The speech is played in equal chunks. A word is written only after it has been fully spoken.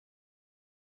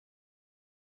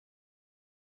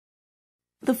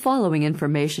The following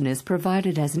information is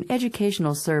provided as an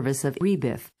educational service of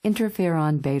Rebiff,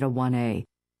 interferon beta 1A,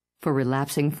 for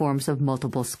relapsing forms of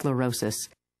multiple sclerosis.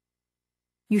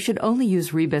 You should only use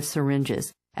Rebiff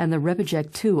syringes and the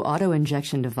Rebieject 2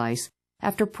 auto-injection device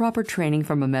after proper training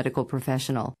from a medical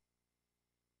professional.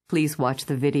 Please watch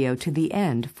the video to the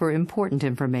end for important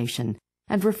information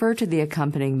and refer to the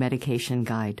accompanying medication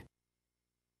guide.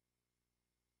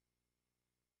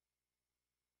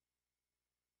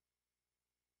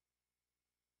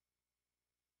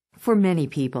 For many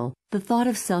people, the thought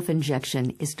of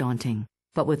self-injection is daunting,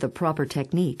 but with the proper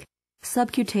technique,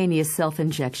 subcutaneous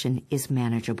self-injection is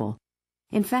manageable.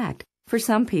 In fact, for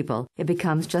some people, it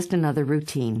becomes just another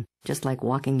routine, just like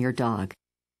walking your dog.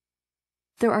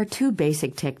 There are two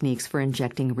basic techniques for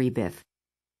injecting Rebiff: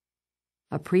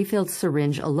 a prefilled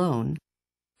syringe alone,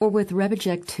 or with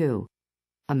Rebieject 2,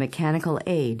 a mechanical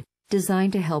aid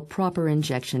designed to help proper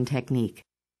injection technique.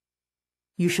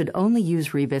 You should only use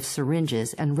Rebiff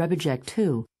syringes and Rebieject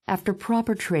 2 after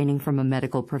proper training from a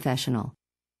medical professional.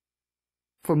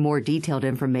 For more detailed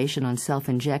information on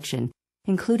self-injection,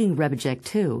 including Rebieject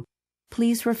 2,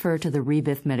 please refer to the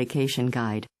Rebiff medication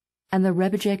guide and the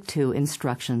Rebieject 2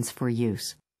 instructions for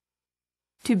use.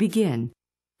 To begin,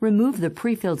 remove the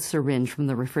prefilled syringe from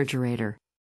the refrigerator.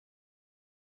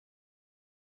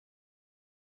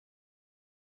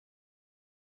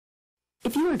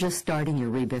 If you are just starting your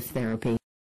Rebiff therapy,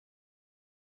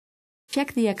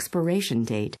 check the expiration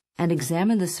date and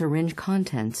examine the syringe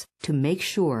contents to make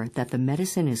sure that the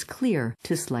medicine is clear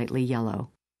to slightly yellow.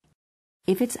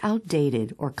 If it's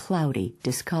outdated or cloudy,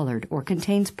 discolored, or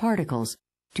contains particles,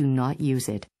 do not use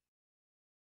it.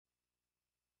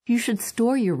 You should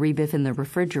store your Rebiff in the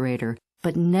refrigerator,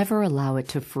 but never allow it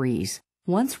to freeze.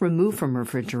 Once removed from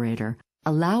refrigerator,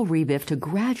 allow Rebiff to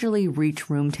gradually reach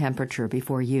room temperature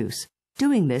before use.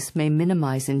 Doing this may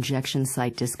minimize injection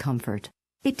site discomfort.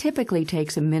 It typically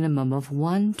takes a minimum of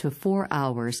 1 to 4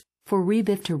 hours for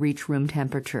Rebiff to reach room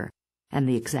temperature, and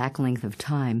the exact length of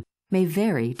time may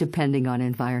vary depending on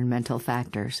environmental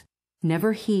factors.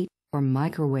 Never heat or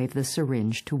microwave the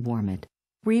syringe to warm it.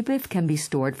 Rebiff can be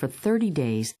stored for 30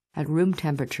 days at room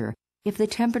temperature if the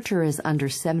temperature is under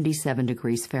 77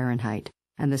 degrees Fahrenheit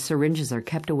and the syringes are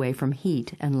kept away from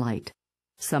heat and light.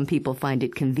 Some people find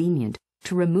it convenient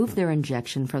to remove their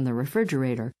injection from the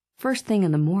refrigerator first thing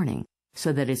in the morning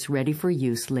so that it's ready for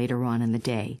use later on in the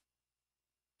day.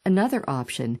 Another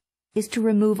option is to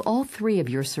remove all 3 of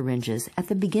your syringes at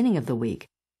the beginning of the week,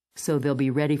 so they'll be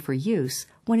ready for use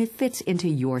when it fits into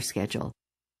your schedule.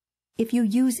 If you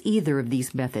use either of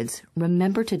these methods,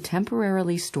 remember to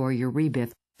temporarily store your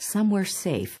Rebiff somewhere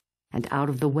safe and out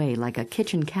of the way like a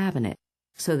kitchen cabinet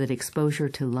so that exposure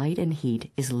to light and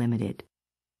heat is limited.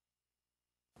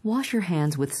 Wash your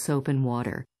hands with soap and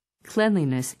water.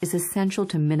 Cleanliness is essential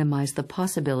to minimize the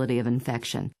possibility of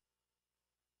infection.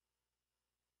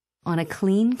 On a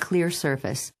clean, clear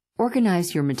surface,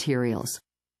 organize your materials: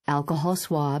 alcohol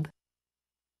swab,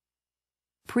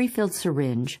 prefilled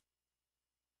syringe,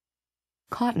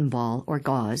 cotton ball or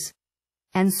gauze,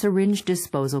 and syringe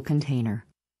disposal container.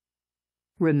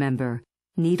 Remember,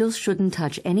 needles shouldn't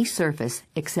touch any surface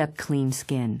except clean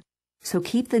skin, so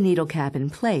keep the needle cap in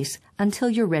place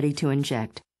until you're ready to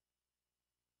inject.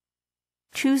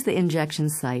 Choose the injection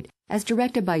site as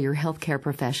directed by your healthcare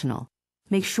professional.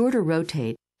 Make sure to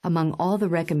rotate among all the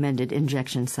recommended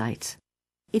injection sites.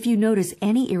 If you notice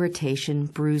any irritation,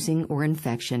 bruising, or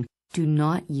infection, do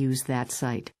not use that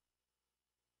site.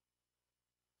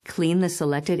 Clean the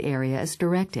selected area as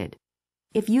directed.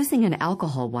 If using an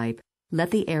alcohol wipe,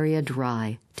 let the area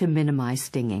dry to minimize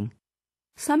stinging.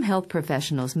 Some health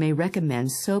professionals may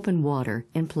recommend soap and water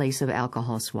in place of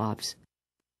alcohol swabs.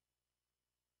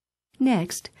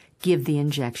 Next, give the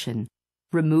injection.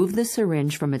 Remove the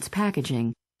syringe from its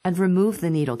packaging and remove the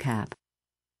needle cap.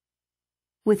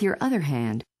 With your other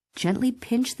hand, gently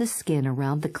pinch the skin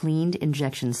around the cleaned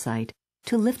injection site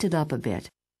to lift it up a bit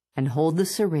and hold the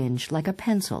syringe like a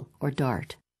pencil or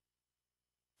dart.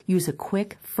 Use a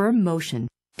quick, firm motion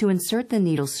to insert the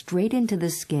needle straight into the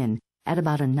skin at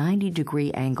about a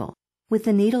 90-degree angle. With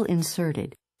the needle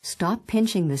inserted, stop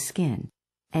pinching the skin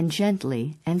and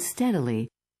gently and steadily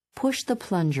push the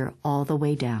plunger all the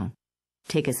way down.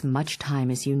 Take as much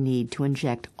time as you need to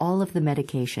inject all of the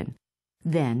medication.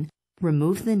 Then,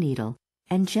 remove the needle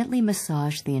and gently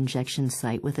massage the injection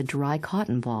site with a dry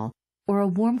cotton ball or a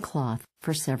warm cloth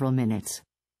for several minutes.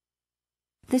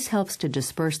 This helps to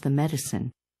disperse the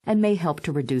medicine and may help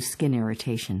to reduce skin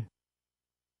irritation.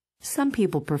 Some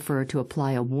people prefer to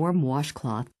apply a warm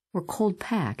washcloth or cold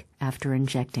pack after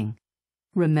injecting.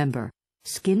 Remember,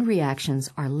 skin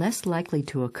reactions are less likely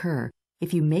to occur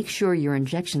if you make sure your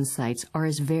injection sites are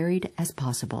as varied as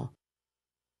possible.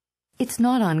 It's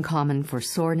not uncommon for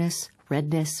soreness,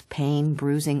 redness, pain,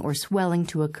 bruising, or swelling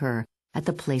to occur at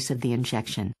the place of the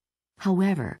injection.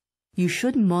 However, you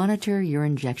should monitor your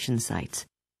injection sites.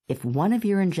 If one of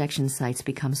your injection sites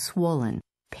becomes swollen,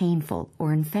 painful,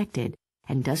 or infected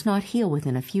and does not heal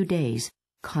within a few days,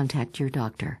 contact your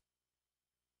doctor.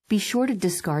 Be sure to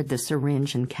discard the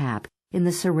syringe and cap in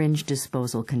the syringe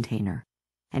disposal container,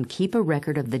 and keep a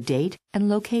record of the date and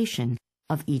location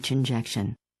of each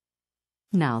injection.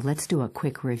 Now let's do a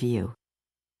quick review.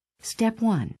 Step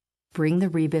 1. Bring the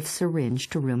Rebiff syringe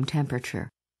to room temperature.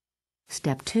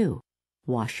 Step 2.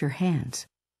 Wash your hands.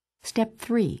 Step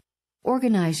 3.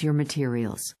 Organize your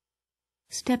materials.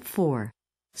 Step 4.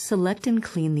 Select and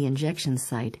clean the injection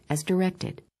site as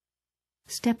directed.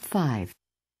 Step 5.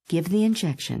 Give the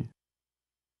injection.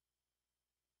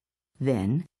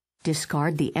 Then,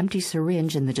 discard the empty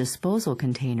syringe in the disposal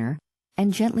container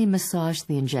and gently massage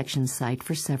the injection site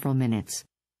for several minutes.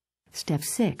 Step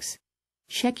 6.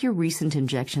 Check your recent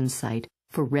injection site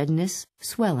for redness,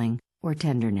 swelling, or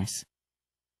tenderness.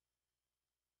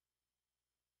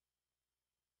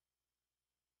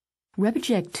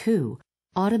 Rebijet 2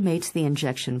 automates the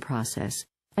injection process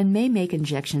and may make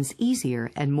injections easier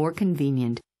and more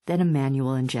convenient than a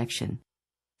manual injection.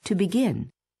 To begin,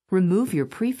 remove your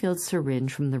pre-filled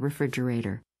syringe from the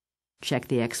refrigerator. Check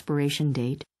the expiration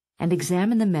date and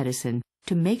examine the medicine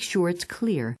to make sure it's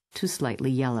clear to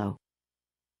slightly yellow.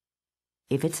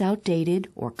 If it's outdated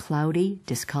or cloudy,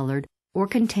 discolored, or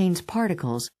contains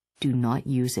particles, do not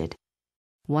use it.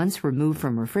 Once removed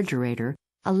from refrigerator,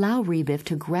 allow Rebiff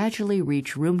to gradually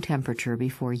reach room temperature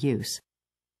before use.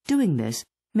 Doing this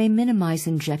may minimize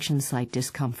injection site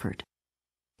discomfort.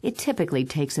 It typically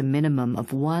takes a minimum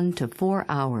of 1 to 4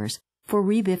 hours for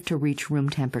Rebiff to reach room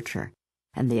temperature,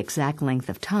 and the exact length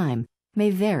of time may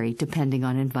vary depending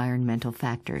on environmental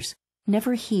factors.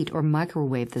 Never heat or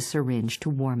microwave the syringe to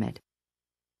warm it.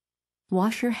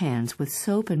 Wash your hands with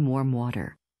soap and warm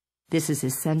water. This is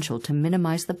essential to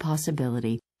minimize the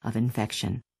possibility of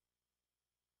infection.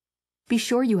 Be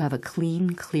sure you have a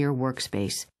clean, clear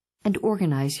workspace and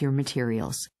organize your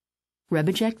materials.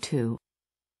 Rebijet 2,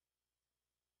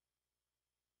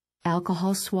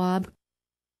 alcohol swab,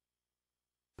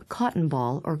 cotton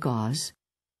ball or gauze,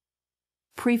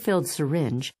 pre-filled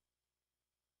syringe,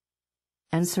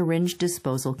 and syringe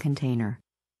disposal container.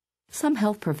 Some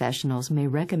health professionals may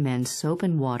recommend soap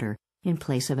and water in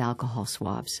place of alcohol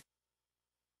swabs.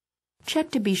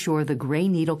 Check to be sure the gray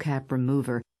needle cap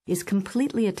remover is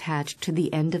completely attached to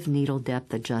the end of needle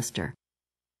depth adjuster.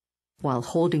 While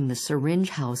holding the syringe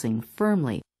housing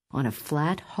firmly on a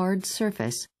flat, hard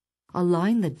surface,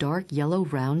 align the dark yellow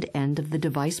round end of the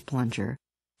device plunger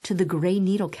to the gray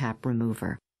needle cap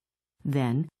remover.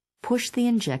 Then, push the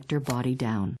injector body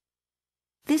down.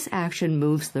 This action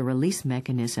moves the release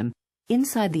mechanism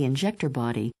inside the injector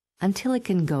body until it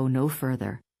can go no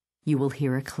further. You will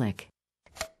hear a click.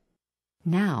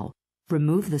 Now,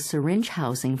 remove the syringe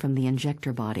housing from the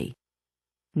injector body.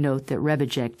 Note that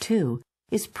Rebijet 2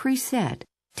 is preset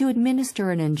to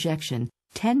administer an injection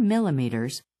 10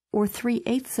 millimeters or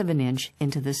 3/8 of an inch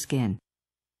into the skin.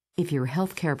 If your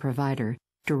healthcare provider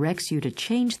directs you to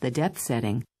change the depth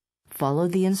setting, follow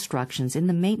the instructions in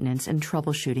the maintenance and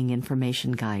troubleshooting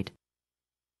information guide.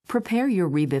 Prepare your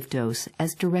Rebiff dose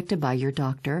as directed by your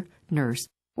doctor, nurse,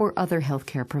 or other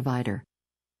healthcare provider.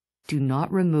 Do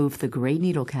not remove the gray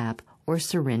needle cap or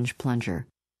syringe plunger.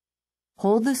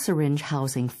 Hold the syringe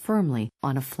housing firmly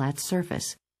on a flat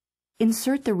surface.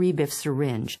 Insert the Rebiff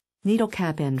syringe, needle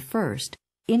cap end first,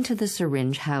 into the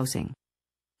syringe housing.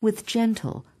 With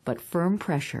gentle but firm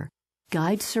pressure,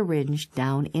 guide syringe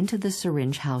down into the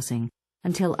syringe housing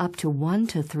until up to 1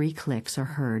 to 3 clicks are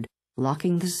heard,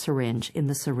 locking the syringe in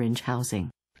the syringe housing.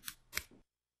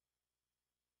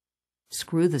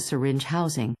 Screw the syringe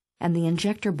housing and the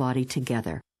injector body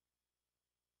together.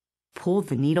 Pull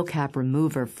the needle cap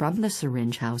remover from the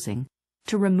syringe housing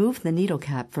to remove the needle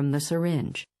cap from the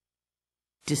syringe.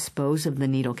 Dispose of the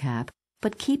needle cap,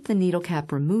 but keep the needle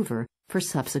cap remover for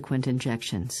subsequent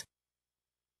injections.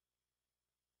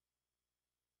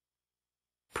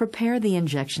 Prepare the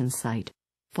injection site,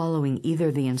 following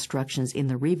either the instructions in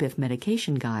the Rebiff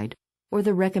medication guide or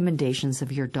the recommendations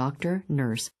of your doctor,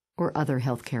 nurse, or other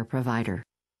healthcare provider.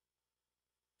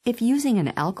 If using an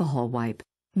alcohol wipe,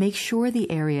 make sure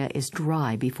the area is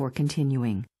dry before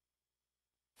continuing.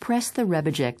 Press the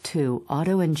Rebijet 2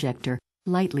 auto-injector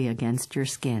lightly against your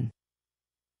skin.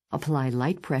 Apply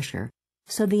light pressure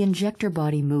so the injector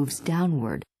body moves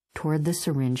downward toward the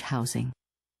syringe housing.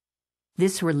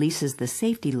 This releases the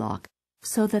safety lock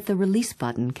so that the release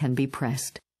button can be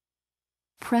pressed.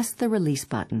 Press the release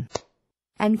button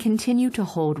and continue to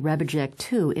hold Rebiject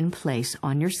 2 in place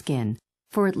on your skin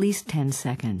for at least 10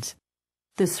 seconds.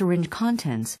 The syringe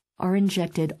contents are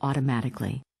injected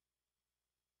automatically.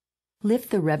 Lift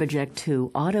the Rebiject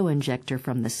 2 auto-injector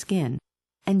from the skin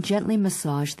and gently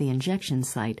massage the injection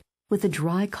site with a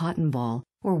dry cotton ball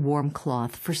or warm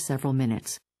cloth for several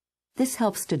minutes. This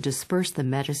helps to disperse the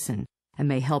medicine and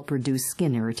may help reduce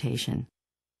skin irritation.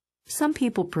 Some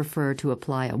people prefer to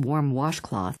apply a warm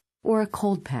washcloth or a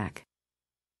cold pack.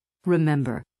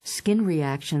 Remember, skin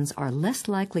reactions are less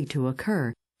likely to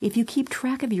occur if you keep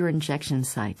track of your injection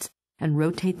sites and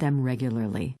rotate them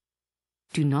regularly.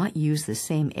 Do not use the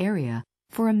same area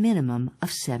for a minimum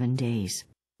of 7 days.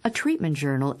 A treatment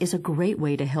journal is a great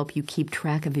way to help you keep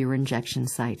track of your injection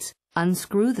sites.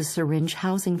 Unscrew the syringe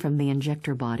housing from the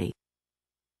injector body.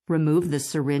 Remove the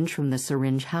syringe from the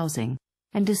syringe housing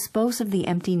and dispose of the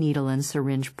empty needle and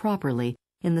syringe properly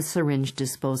in the syringe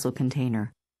disposal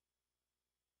container.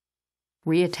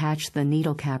 Reattach the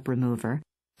needle cap remover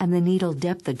and the needle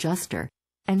depth adjuster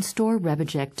and store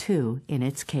Rebiject 2 in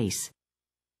its case.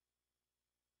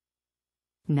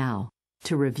 Now,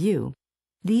 to review,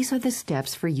 these are the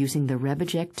steps for using the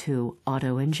Rebiject 2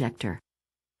 auto-injector.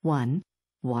 1.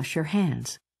 Wash your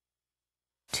hands.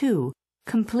 2.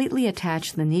 Completely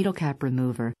attach the needle cap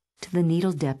remover to the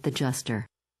needle depth adjuster.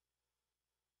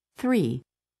 3.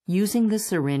 Using the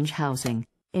syringe housing,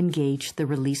 engage the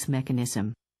release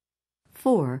mechanism.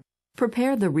 4.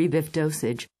 Prepare the Rebiff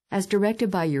dosage as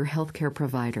directed by your healthcare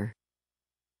provider.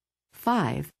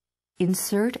 5.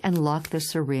 Insert and lock the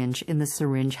syringe in the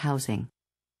syringe housing.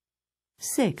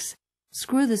 6.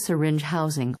 Screw the syringe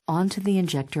housing onto the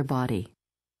injector body.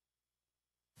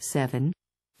 7.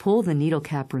 Pull the needle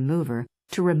cap remover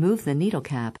to remove the needle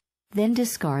cap, then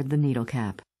discard the needle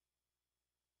cap.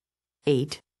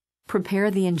 8.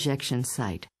 Prepare the injection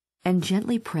site and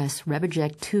gently press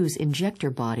Rebiject 2's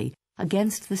injector body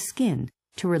against the skin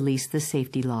to release the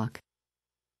safety lock.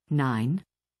 9.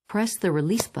 Press the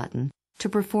release button to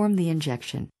perform the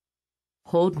injection.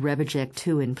 Hold Rebiject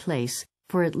 2 in place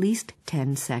for at least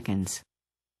 10 seconds.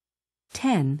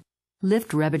 10.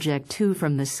 Lift Rebiject 2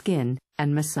 from the skin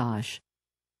and massage.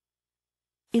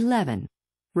 11.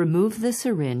 Remove the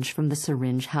syringe from the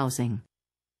syringe housing.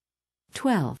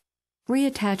 12.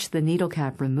 Reattach the needle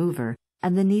cap remover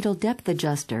and the needle depth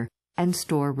adjuster and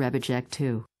store Rebiject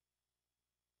 2.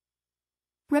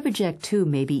 Rebiject 2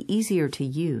 may be easier to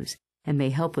use and may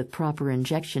help with proper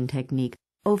injection technique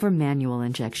over manual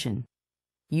injection.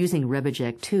 Using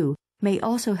Rebiject 2 may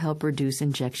also help reduce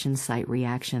injection site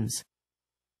reactions.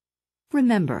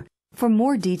 Remember, for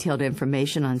more detailed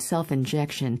information on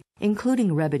self-injection, including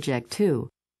Rebiject 2,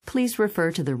 please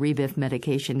refer to the Rebiff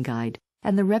Medication Guide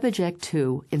and the Rebiject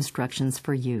 2 Instructions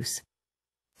for Use.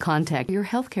 Contact your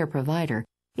healthcare provider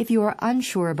if you are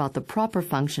unsure about the proper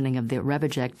functioning of the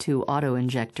Rebiject 2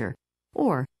 auto-injector,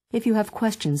 or if you have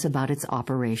questions about its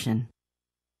operation.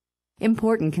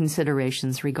 Important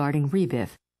considerations regarding Rebiff,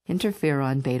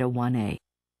 interferon beta-1a.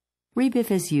 Rebiff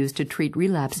is used to treat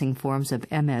relapsing forms of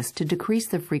MS to decrease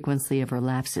the frequency of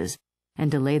relapses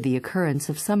and delay the occurrence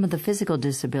of some of the physical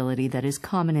disability that is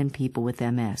common in people with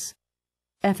MS.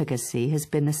 Efficacy has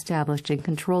been established in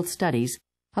controlled studies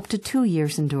up to 2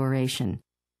 years in duration.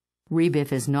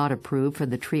 Rebiff is not approved for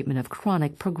the treatment of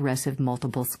chronic progressive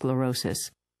multiple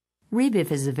sclerosis.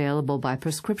 Rebiff is available by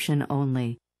prescription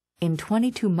only, in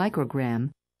 22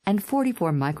 microgram and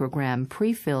 44 microgram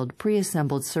pre-filled,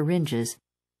 pre-assembled syringes.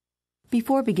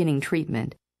 Before beginning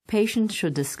treatment, patients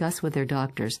should discuss with their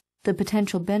doctors the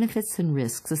potential benefits and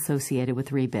risks associated with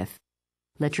Rebiff.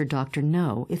 Let your doctor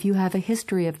know if you have a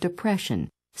history of depression,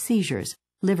 seizures,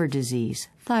 liver disease,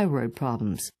 thyroid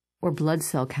problems, or blood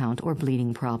cell count or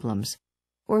bleeding problems,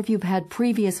 or if you've had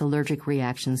previous allergic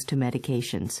reactions to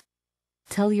medications.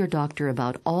 Tell your doctor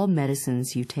about all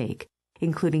medicines you take,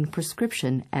 including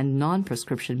prescription and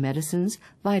non-prescription medicines,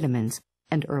 vitamins,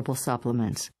 and herbal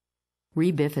supplements.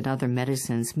 Rebiff and other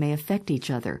medicines may affect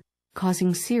each other,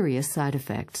 causing serious side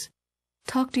effects.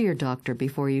 Talk to your doctor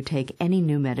before you take any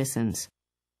new medicines.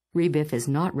 Rebiff is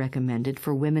not recommended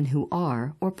for women who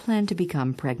are or plan to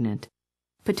become pregnant.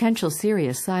 Potential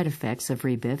serious side effects of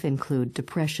Rebiff include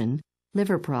depression,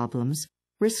 liver problems,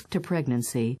 risk to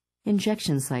pregnancy,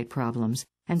 injection site problems,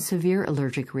 and severe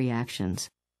allergic reactions.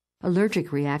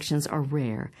 Allergic reactions are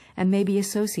rare and may be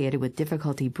associated with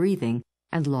difficulty breathing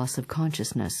and loss of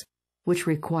consciousness, which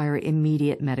require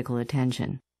immediate medical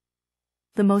attention.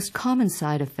 The most common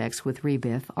side effects with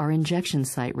Rebiff are injection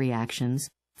site reactions,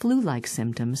 flu-like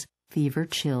symptoms, fever,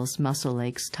 chills, muscle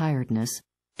aches, tiredness,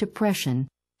 depression,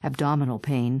 abdominal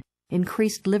pain,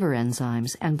 increased liver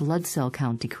enzymes, and blood cell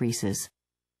count decreases.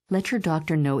 Let your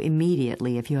doctor know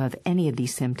immediately if you have any of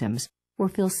these symptoms or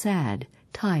feel sad,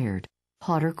 tired,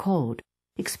 hot or cold,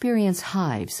 experience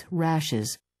hives,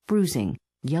 rashes, bruising,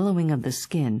 yellowing of the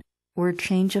skin, or a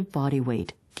change of body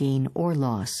weight, gain or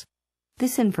loss.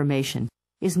 This information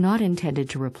is not intended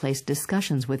to replace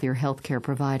discussions with your healthcare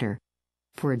provider.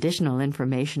 For additional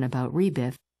information about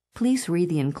Rebiff, please read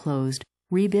the enclosed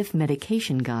Rebiff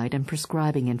medication guide and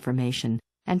prescribing information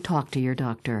and talk to your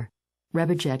doctor.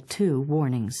 Rebiject 2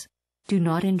 warnings. Do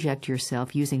not inject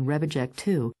yourself using Rebiject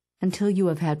 2 until you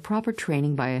have had proper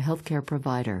training by a healthcare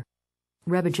provider.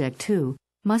 Rebiject 2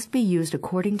 must be used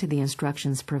according to the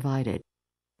instructions provided.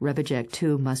 Rebiject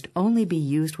 2 must only be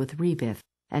used with Rebiff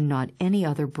and not any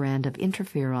other brand of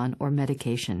interferon or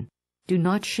medication. Do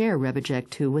not share Rebiject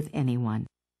 2 with anyone.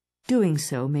 Doing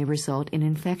so may result in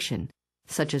infection,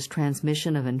 such as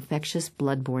transmission of infectious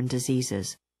blood-borne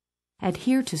diseases.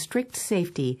 Adhere to strict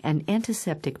safety and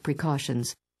antiseptic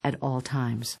precautions at all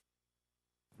times.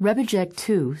 Rebiject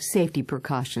 2 safety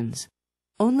precautions.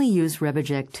 Only use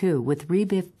Rebiject 2 with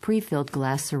Rebiff pre-filled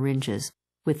glass syringes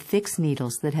with fixed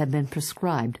needles that have been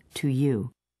prescribed to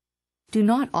you. Do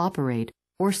not operate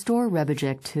or store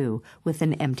Rebiject 2 with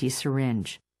an empty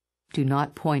syringe. Do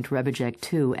not point Rebiject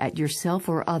 2 at yourself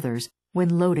or others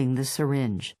when loading the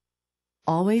syringe.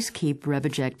 Always keep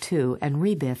Rebiject 2 and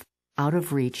Rebiff out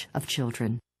of reach of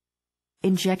children.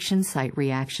 Injection site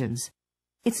reactions.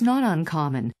 It's not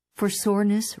uncommon for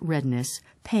soreness, redness,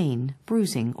 pain,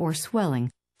 bruising, or swelling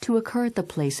to occur at the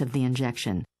place of the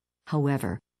injection.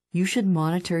 However, you should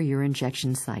monitor your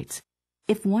injection sites.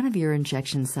 If one of your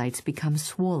injection sites becomes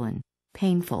swollen,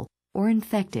 painful, or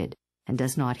infected and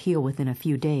does not heal within a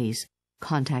few days,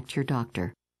 contact your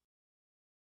doctor.